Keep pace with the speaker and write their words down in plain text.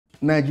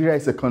Nigeria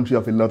is a country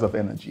of a lot of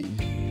energy.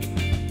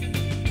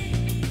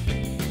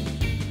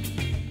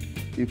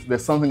 If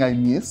there's something I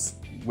miss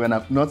when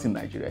I'm not in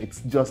Nigeria, it's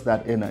just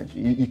that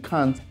energy. You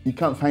can't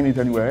find it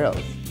anywhere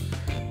else.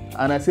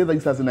 And I say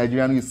this as a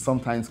Nigerian who is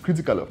sometimes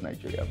critical of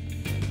Nigeria.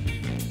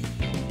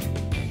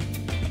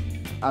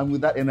 And with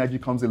that energy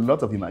comes a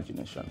lot of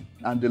imagination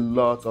and a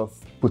lot of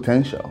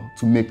potential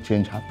to make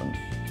change happen.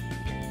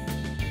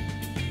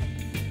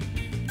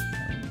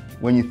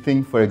 When you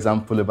think, for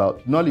example,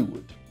 about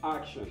Nollywood.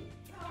 Action.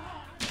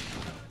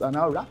 And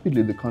how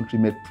rapidly the country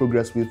made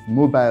progress with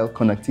mobile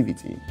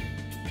connectivity.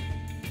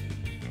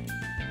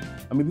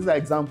 I mean, these are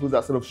examples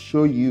that sort of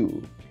show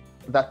you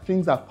that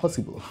things are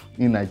possible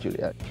in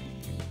Nigeria.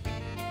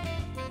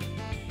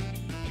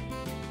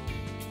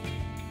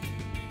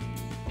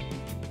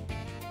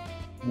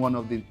 One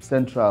of the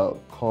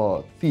central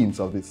core themes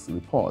of this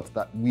report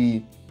that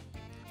we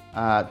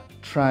are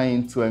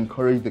trying to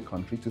encourage the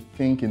country to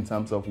think in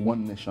terms of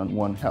one nation,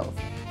 one health.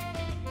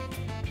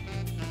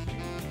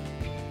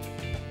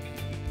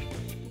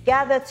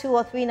 Gather 2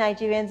 or 3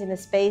 Nigerians in a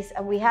space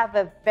and we have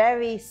a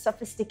very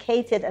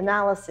sophisticated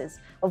analysis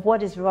of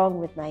what is wrong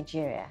with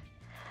Nigeria.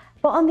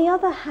 But on the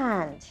other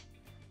hand,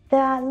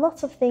 there are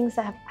lots of things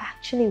that have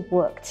actually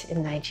worked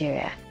in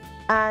Nigeria.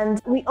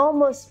 And we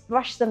almost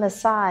brush them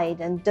aside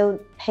and don't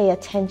pay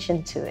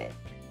attention to it.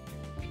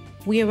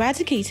 We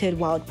eradicated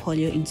wild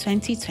polio in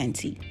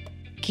 2020.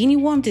 Guinea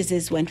worm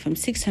disease went from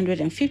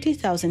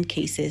 650,000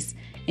 cases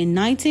in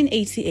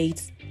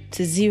 1988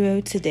 to 0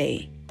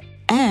 today.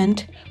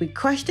 And we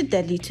crushed the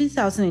deadly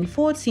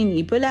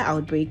 2014 Ebola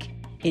outbreak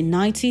in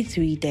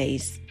 93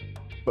 days.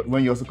 But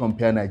when you also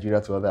compare Nigeria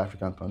to other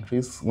African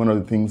countries, one of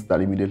the things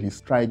that immediately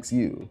strikes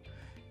you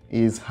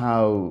is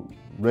how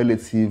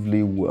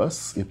relatively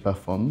worse it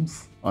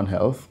performs on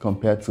health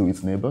compared to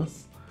its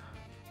neighbors,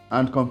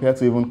 and compared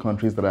to even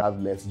countries that have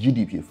less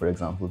GDP, for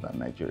example, than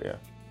Nigeria.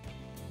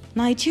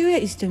 Nigeria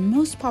is the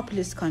most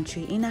populous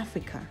country in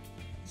Africa,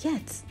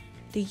 yet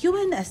the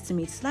UN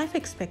estimates life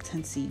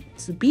expectancy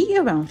to be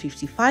around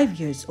 55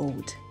 years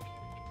old.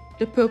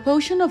 The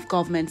proportion of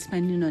government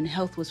spending on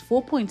health was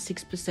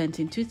 4.6%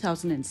 in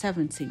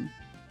 2017,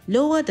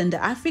 lower than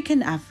the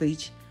African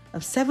average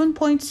of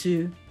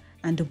 7.2%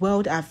 and the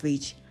world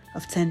average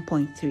of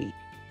 10.3%.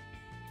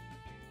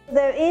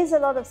 There is a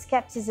lot of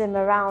skepticism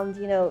around,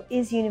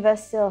 is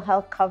universal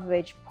health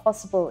coverage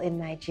possible in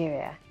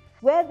Nigeria?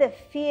 Where the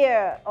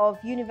fear of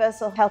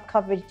universal health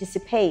coverage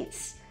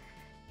dissipates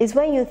is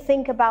when you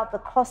think about the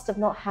cost of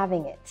not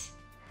having it,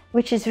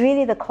 which is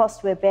really the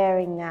cost we're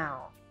bearing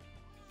now.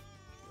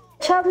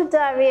 Childhood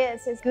diarrhea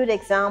is a good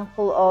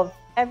example of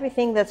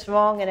everything that's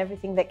wrong and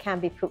everything that can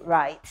be put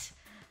right.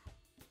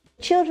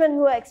 Children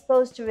who are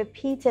exposed to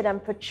repeated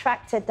and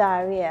protracted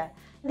diarrhea,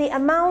 the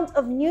amount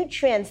of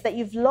nutrients that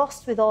you've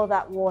lost with all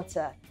that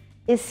water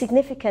is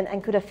significant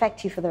and could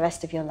affect you for the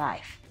rest of your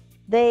life.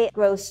 They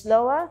grow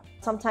slower,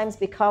 sometimes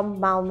become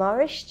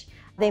malnourished,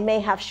 they may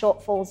have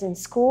shortfalls in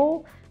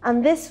school,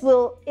 and this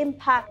will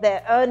impact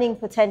their earning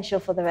potential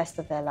for the rest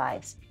of their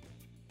lives.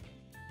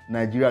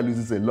 Nigeria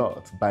loses a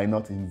lot by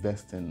not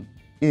investing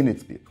in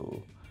its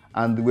people.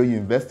 And the way you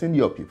invest in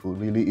your people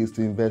really is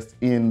to invest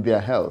in their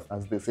health.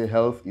 As they say,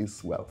 health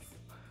is wealth.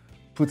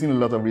 Putting a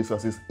lot of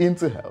resources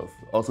into health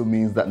also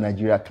means that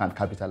Nigeria can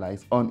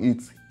capitalize on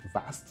its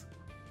vast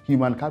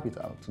human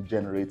capital to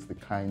generate the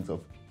kinds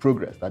of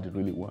progress that it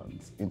really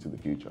wants into the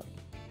future.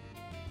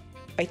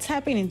 By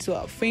tapping into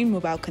our free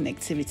mobile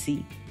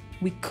connectivity,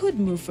 we could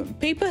move from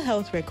paper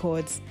health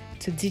records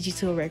to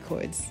digital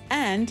records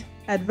and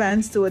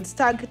advance towards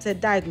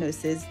targeted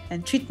diagnosis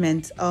and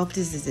treatment of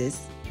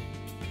diseases.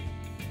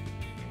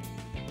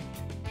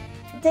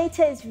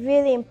 Data is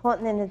really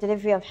important in the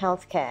delivery of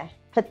healthcare,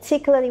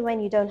 particularly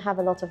when you don't have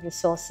a lot of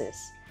resources.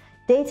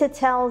 Data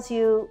tells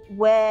you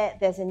where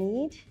there's a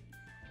need.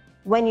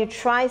 When you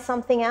try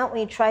something out, when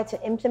you try to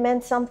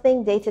implement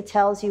something, data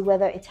tells you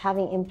whether it's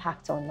having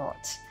impact or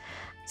not.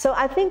 So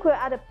I think we're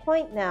at a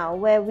point now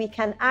where we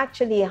can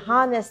actually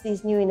harness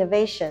these new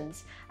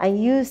innovations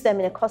and use them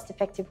in a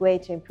cost-effective way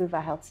to improve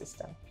our health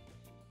system.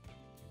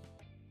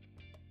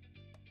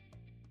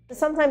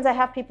 Sometimes I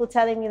have people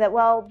telling me that,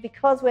 well,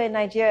 because we're in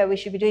Nigeria, we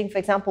should be doing, for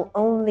example,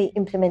 only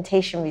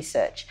implementation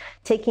research,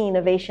 taking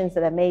innovations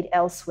that are made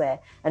elsewhere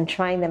and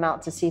trying them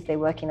out to see if they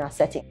work in our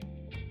setting.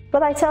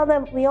 But I tell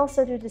them, we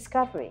also do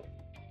discovery.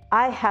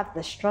 I have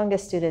the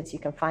strongest students you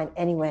can find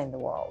anywhere in the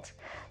world.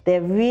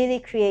 They're really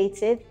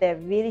creative, they're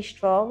really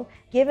strong.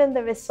 Given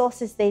the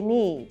resources they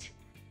need,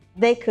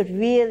 they could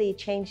really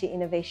change the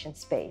innovation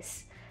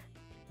space.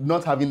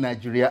 Not having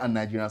Nigeria and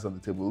Nigerians on the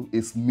table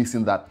is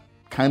missing that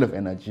kind of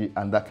energy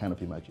and that kind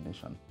of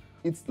imagination.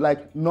 It's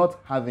like not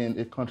having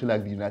a country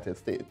like the United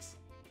States.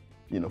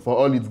 For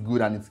all its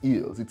good and its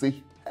ills, it's a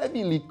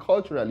heavily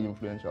culturally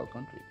influential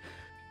country.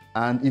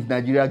 And if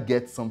Nigeria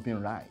gets something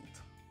right,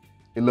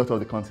 a lot of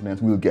the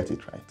continent will get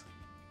it right.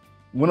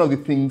 One of the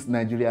things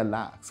Nigeria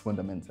lacks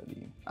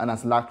fundamentally, and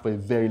has lacked for a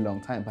very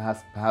long time,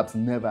 perhaps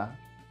never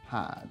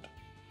had,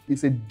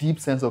 is a deep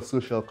sense of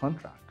social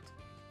contract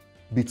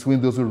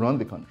between those who run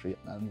the country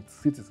and its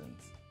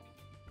citizens.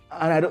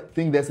 And I don't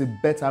think there's a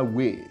better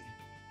way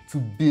to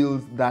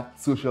build that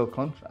social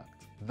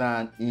contract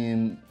than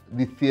in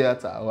the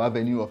theater or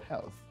avenue of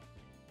health.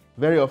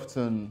 Very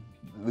often,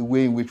 the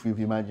way in which we've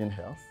imagined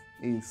health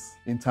is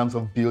in terms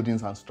of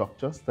buildings and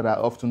structures that are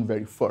often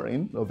very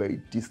foreign or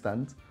very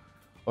distant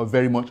or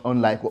very much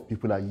unlike what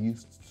people are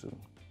used to.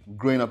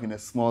 Growing up in a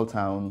small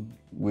town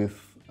with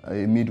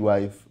a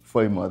midwife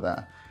for a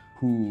mother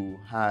who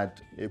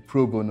had a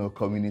pro bono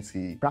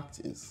community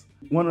practice,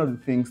 one of the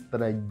things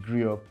that I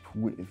grew up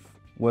with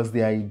was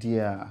the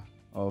idea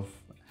of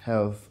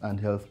health and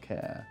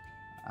healthcare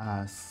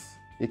as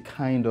a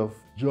kind of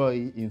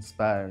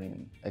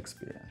joy-inspiring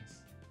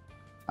experience.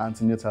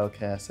 Antenatal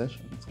care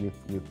sessions with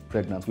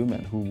pregnant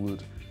women who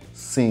would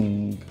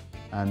sing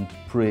and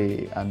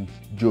pray and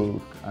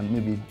joke and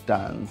maybe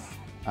dance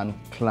and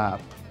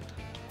clap.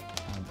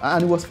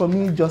 And it was for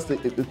me just a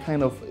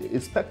kind of a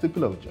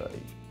spectacle of joy.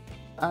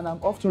 And I'm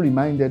often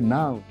reminded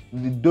now,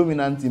 the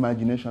dominant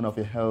imagination of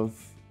a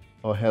health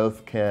or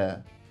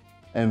healthcare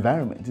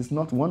environment is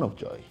not one of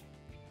joy.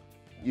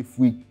 If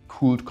we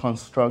could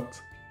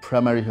construct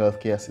primary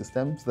healthcare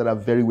systems that are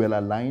very well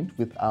aligned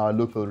with our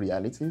local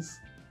realities,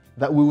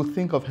 that we would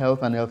think of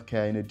health and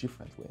healthcare in a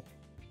different way.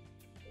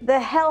 The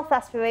health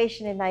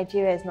aspiration in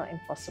Nigeria is not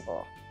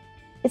impossible.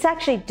 It's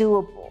actually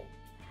doable.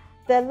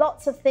 There are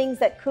lots of things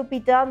that could be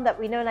done that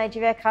we know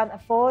Nigeria can't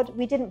afford.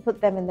 We didn't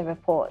put them in the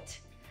report.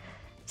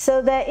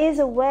 So there is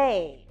a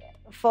way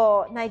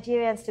for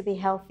Nigerians to be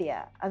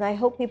healthier. And I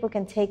hope people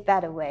can take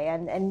that away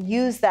and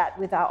use that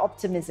with our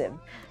optimism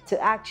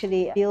to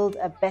actually build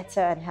a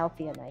better and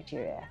healthier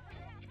Nigeria.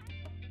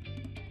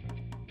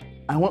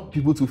 I want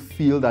people to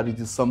feel that it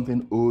is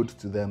something owed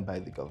to them by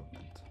the government.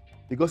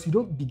 Because you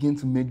don't begin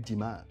to make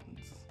demands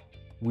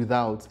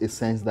without a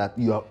sense that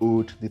you are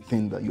owed the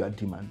thing that you are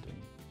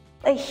demanding.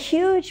 A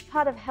huge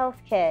part of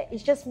healthcare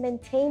is just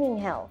maintaining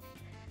health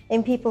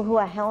in people who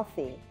are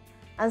healthy.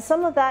 And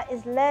some of that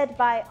is led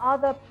by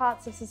other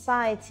parts of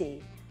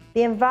society,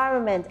 the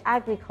environment,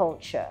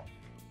 agriculture,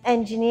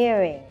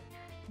 engineering,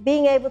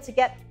 being able to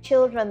get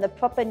children the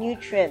proper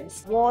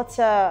nutrients,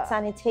 water,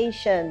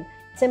 sanitation,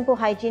 simple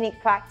hygienic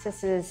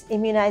practices,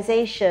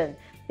 immunization.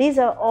 These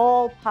are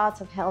all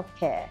part of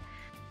healthcare.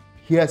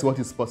 Here's what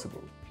is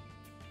possible.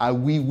 Are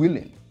we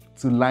willing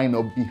to line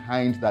up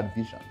behind that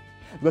vision?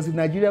 Because if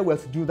Nigeria were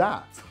to do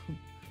that,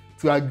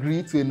 to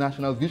agree to a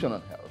national vision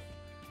on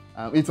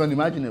health, it's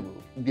unimaginable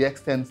the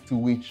extent to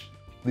which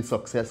the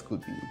success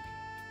could be.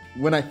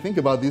 When I think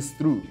about this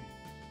through,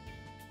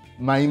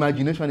 my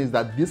imagination is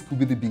that this could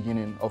be the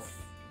beginning of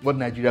what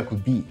Nigeria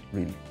could be,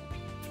 really.